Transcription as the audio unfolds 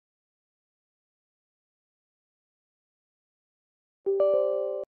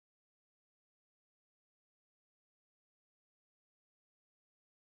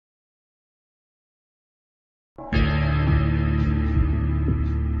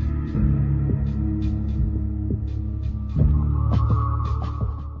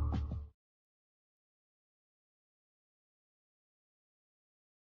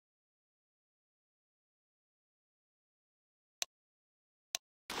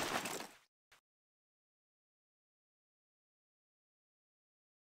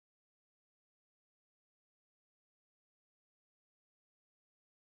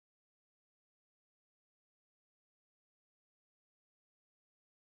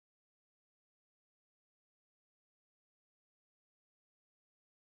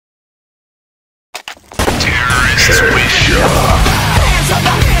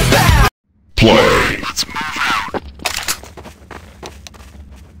Play. Let's move out.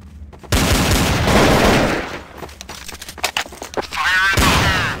 Fire in the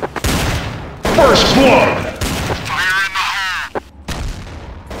hole. First blood. Fire in the hole.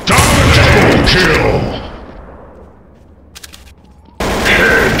 Double kill.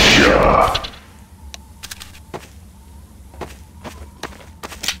 Headshot.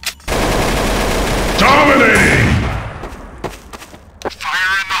 Dominating.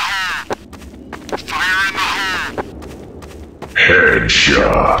 Fire in the hole. Fire in the hole.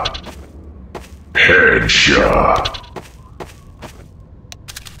 Headshot. Headshot.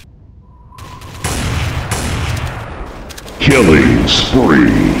 Killing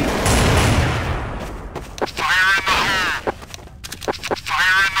spree. Fire in the hole.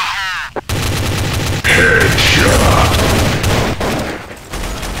 Fire in the hole. Headshot.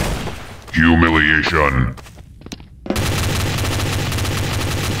 Humiliation.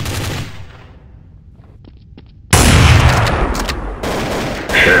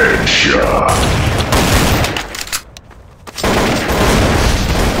 Headshot.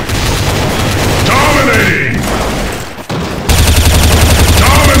 Dominating.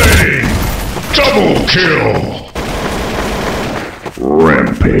 Dominating. Double kill.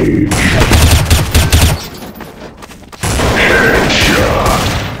 Rampage. Headshot.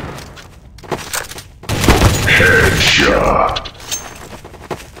 Headshot.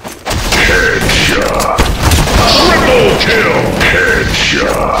 Headshot. Triple kill.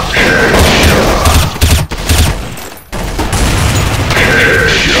 Headshot. Headshot.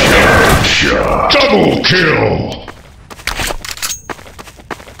 Headshot. Headshot. Double kill.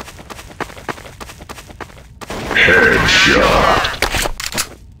 Headshot.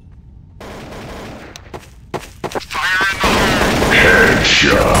 Fire in the hole.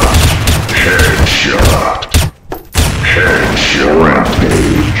 Headshot. Headshot. Headshot.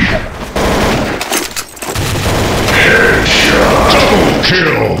 Rampage. Headshot. Double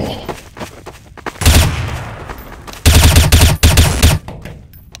kill.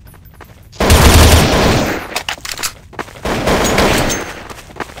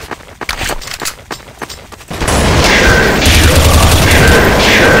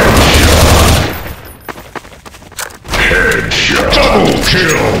 Headshot. Double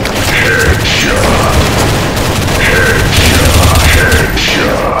kill. Headshot. Headshot.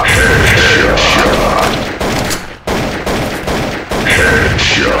 Headshot. Headshot.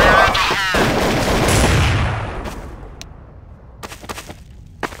 Headshot.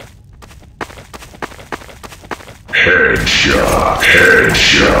 Headshot. Headshot.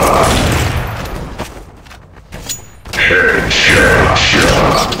 Headshot.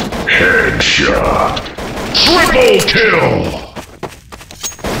 Headshot. Triple kill.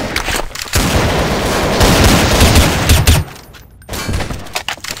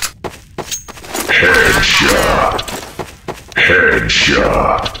 Headshot.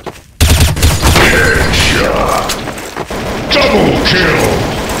 Headshot. Headshot. Double kill.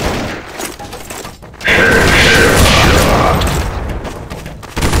 Headshot.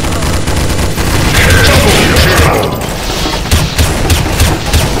 Double kill.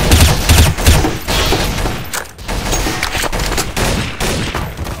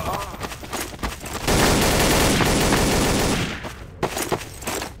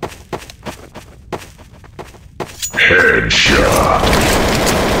 Headshot.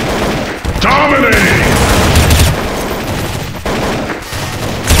 Dominating.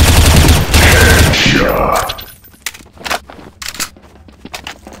 Headshot.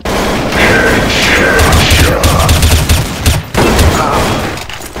 Headshot.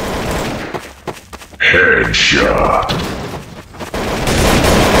 Headshot.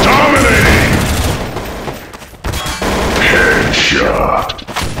 Dominating. Headshot.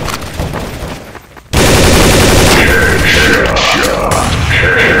 Headshot.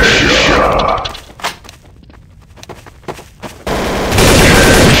 Headshot.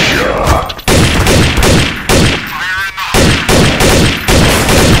 Headshot.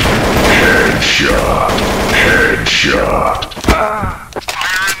 Headshot. Headshot.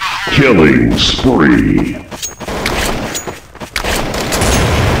 Killing spree.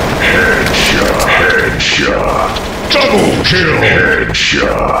 Headshot. Headshot. Double kill.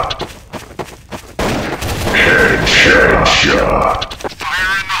 Headshot. Headshot.